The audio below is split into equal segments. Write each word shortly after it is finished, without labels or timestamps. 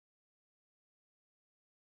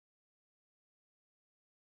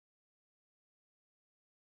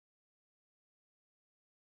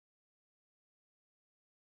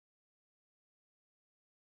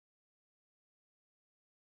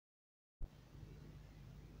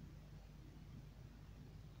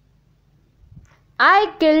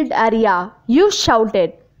I killed Arya, you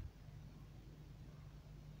shouted.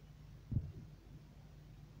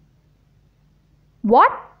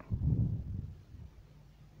 What?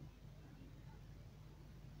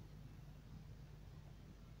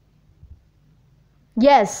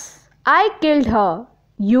 Yes, I killed her,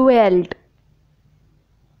 you yelled.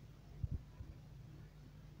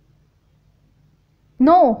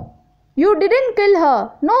 No, you didn't kill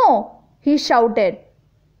her, no, he shouted.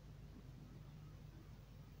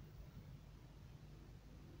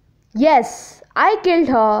 Yes, I killed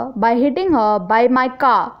her by hitting her by my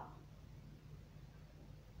car.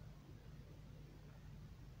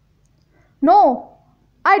 No,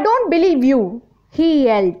 I don't believe you, he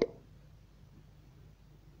yelled.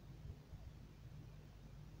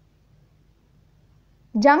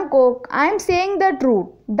 Jungkook, I'm saying the truth.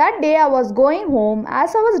 That day I was going home.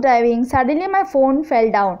 As I was driving, suddenly my phone fell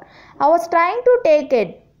down. I was trying to take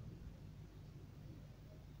it.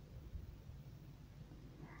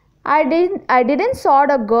 I didn't saw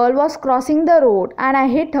the girl was crossing the road and I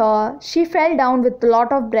hit her. She fell down with a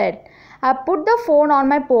lot of blood. I put the phone on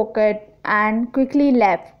my pocket and quickly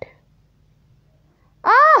left.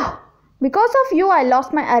 Ah! Because of you I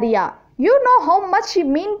lost my Arya. You know how much she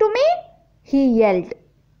mean to me? He yelled.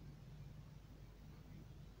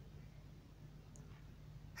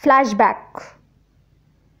 Flashback.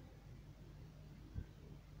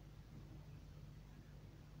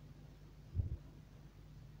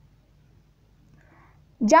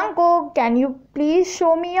 Jungkook, can you please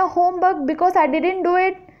show me your homework because I didn't do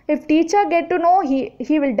it? If teacher get to know,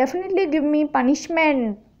 he will definitely give me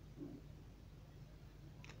punishment.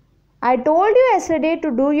 I told you yesterday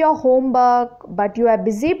to do your homework, but you are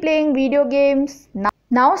busy playing video games.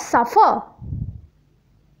 Now suffer.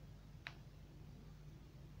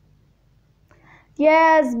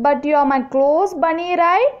 Yes, but you are my close bunny,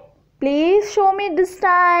 right? Please show me this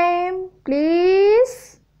time.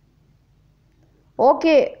 Please.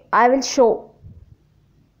 Okay, I will show.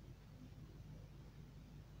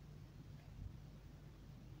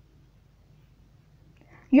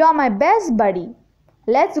 You are my best buddy.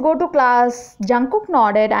 Let's go to class. Jungkook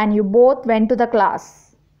nodded and you both went to the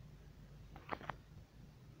class.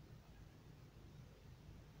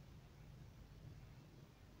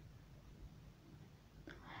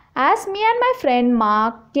 As me and my friend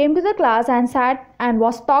Mark came to the class and sat and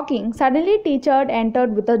was talking, suddenly teacher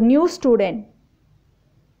entered with a new student.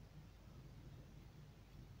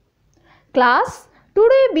 Class,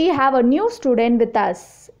 today we have a new student with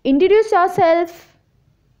us. Introduce yourself.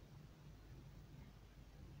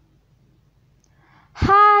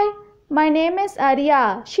 Hi, my name is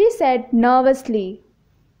Arya, she said nervously.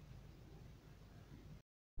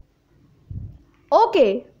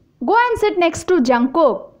 Okay, go and sit next to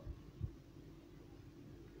Jungkook.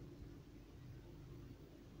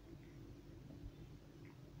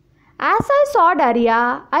 As I saw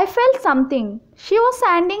Arya, I felt something. She was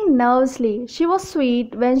standing nervously. She was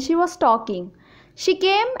sweet when she was talking. She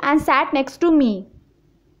came and sat next to me.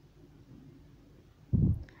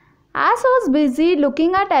 As I was busy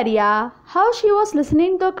looking at Arya, how she was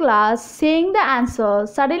listening to class, saying the answer,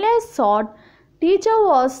 suddenly I saw teacher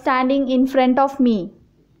was standing in front of me.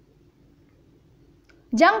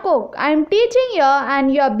 Jungkook, I am teaching here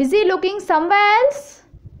and you are busy looking somewhere else.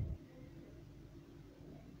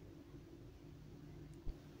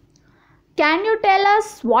 Can you tell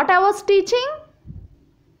us what I was teaching?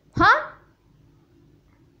 Huh?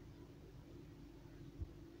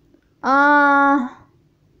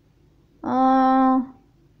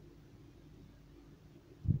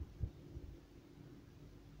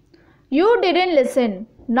 You didn't listen.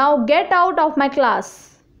 Now get out of my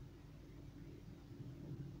class.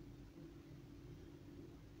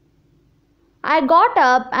 I got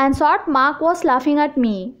up and saw Mark was laughing at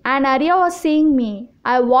me and Arya was seeing me.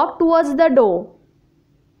 I walked towards the door.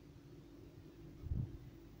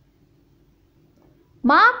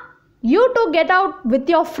 Mark, you two get out with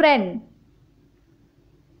your friend.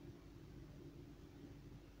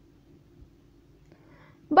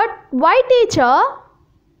 But why, teacher?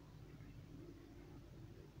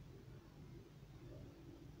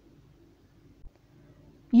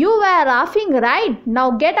 You were laughing, right?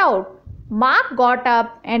 Now get out. Mark got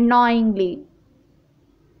up annoyingly.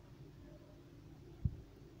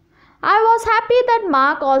 I was happy that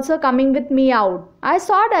Mark also coming with me out. I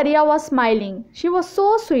saw Arya was smiling. She was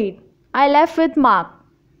so sweet. I left with Mark.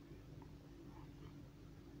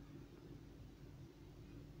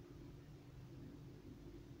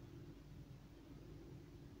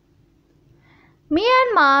 Me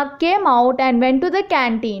and Mark came out and went to the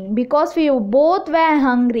canteen because we both were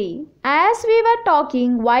hungry. As we were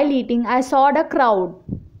talking while eating, I saw the crowd.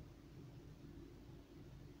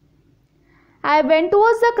 I went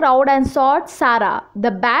towards the crowd and saw Sarah.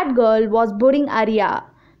 The bad girl was bullying Arya.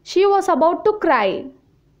 She was about to cry.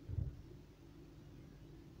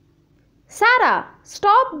 Sarah,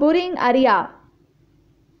 stop bullying Arya.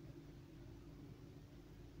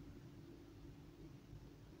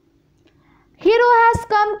 Hero has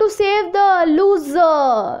come to save the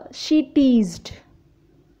loser, she teased.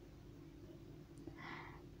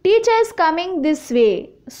 Teacher is coming this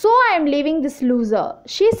way, so I am leaving this loser,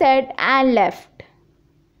 she said and left.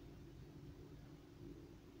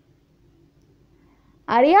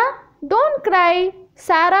 Arya, don't cry.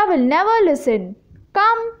 Sarah will never listen.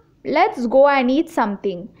 Come, let's go and eat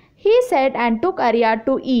something, he said and took Arya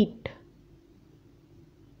to eat.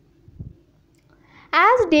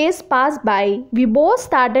 As days passed by, we both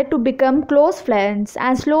started to become close friends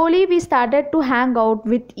and slowly we started to hang out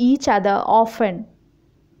with each other often.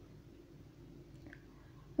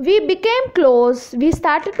 We became close, we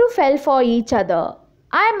started to fall for each other.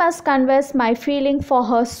 I must confess my feeling for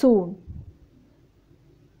her soon.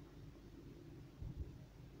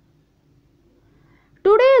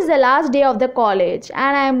 Today is the last day of the college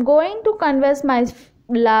and I am going to confess my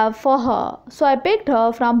love for her. So I picked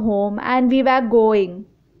her from home and we were going.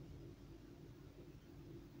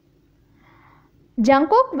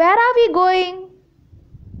 Jungkook, where are we going?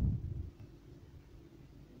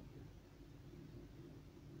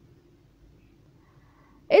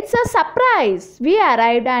 It's a surprise. We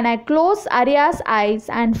arrived and I closed Arya's eyes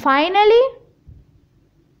and finally...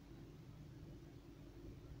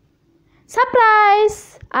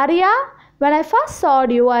 Surprise! Arya, when I first saw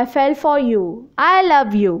you, I fell for you. I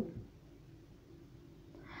love you.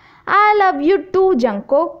 I love you too,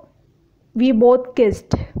 Jungkook. We both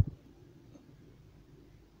kissed.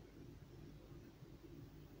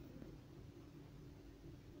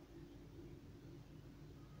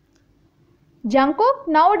 Jungkook,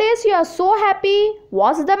 nowadays you are so happy.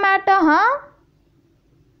 What's the matter,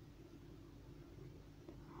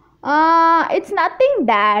 huh? It's nothing,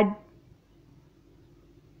 Dad.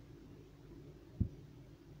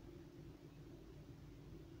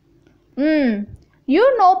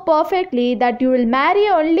 You know perfectly that you will marry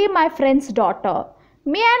only my friend's daughter.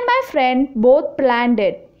 Me and my friend both planned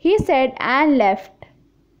it, he said and left.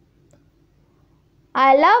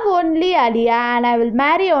 I love only Alia and I will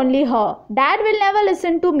marry only her. Dad will never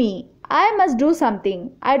listen to me. I must do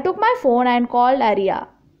something. I took my phone and called Arya.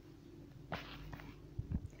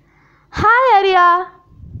 Hi Arya.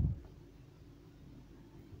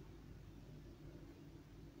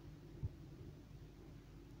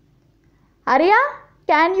 Arya,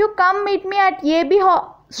 can you come meet me at AB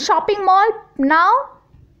shopping mall now?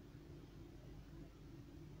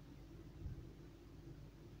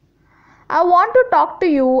 I want to talk to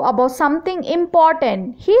you about something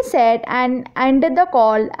important, he said and ended the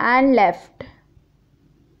call and left.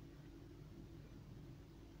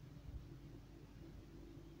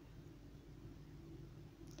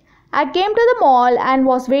 I came to the mall and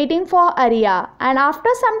was waiting for Arya, and after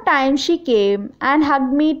some time she came and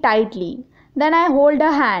hugged me tightly. Then I held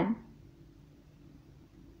her hand.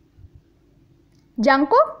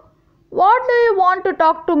 Jungkook, what do you want to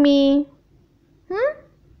talk to me?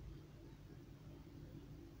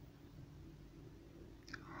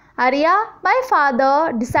 Arya, my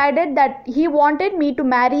father decided that he wanted me to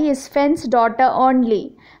marry his friend's daughter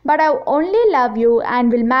only. But I only love you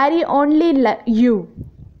and will marry only you.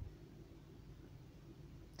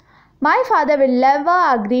 My father will never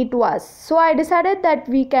agree to us. So I decided that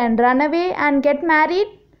we can run away and get married.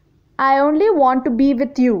 I only want to be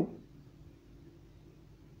with you.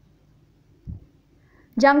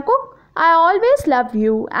 Jungkook, I always love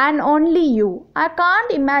you and only you. I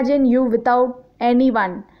can't imagine you without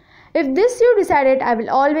anyone. If this you decided, I will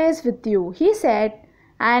always with you, he said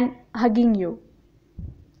and hugging you.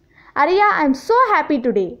 Arya, I am so happy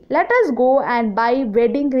today. Let us go and buy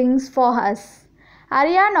wedding rings for us.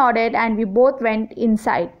 Arya nodded and we both went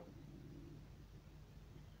inside.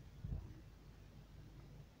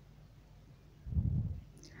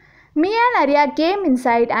 Me and Arya came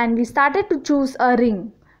inside and we started to choose a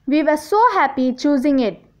ring. We were so happy choosing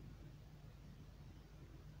it.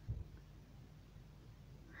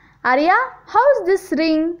 Arya, how's this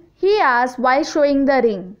ring? He asked while showing the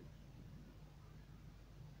ring.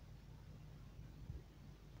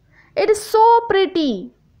 It is so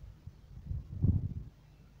pretty.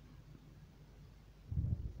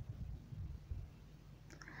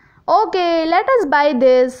 Okay, let us buy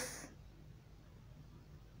this.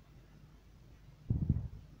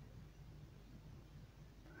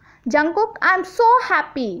 Jungkook, I'm so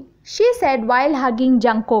happy, she said while hugging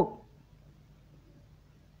Jungkook.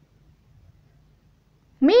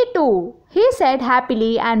 Me too, he said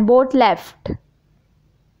happily, and both left.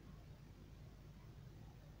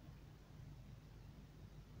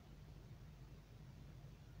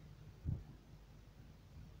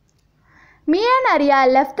 Me and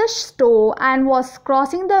Arya left the store and was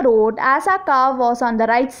crossing the road as our car was on the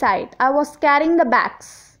right side. I was carrying the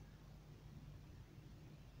bags.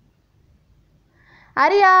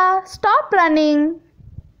 Arya, stop running.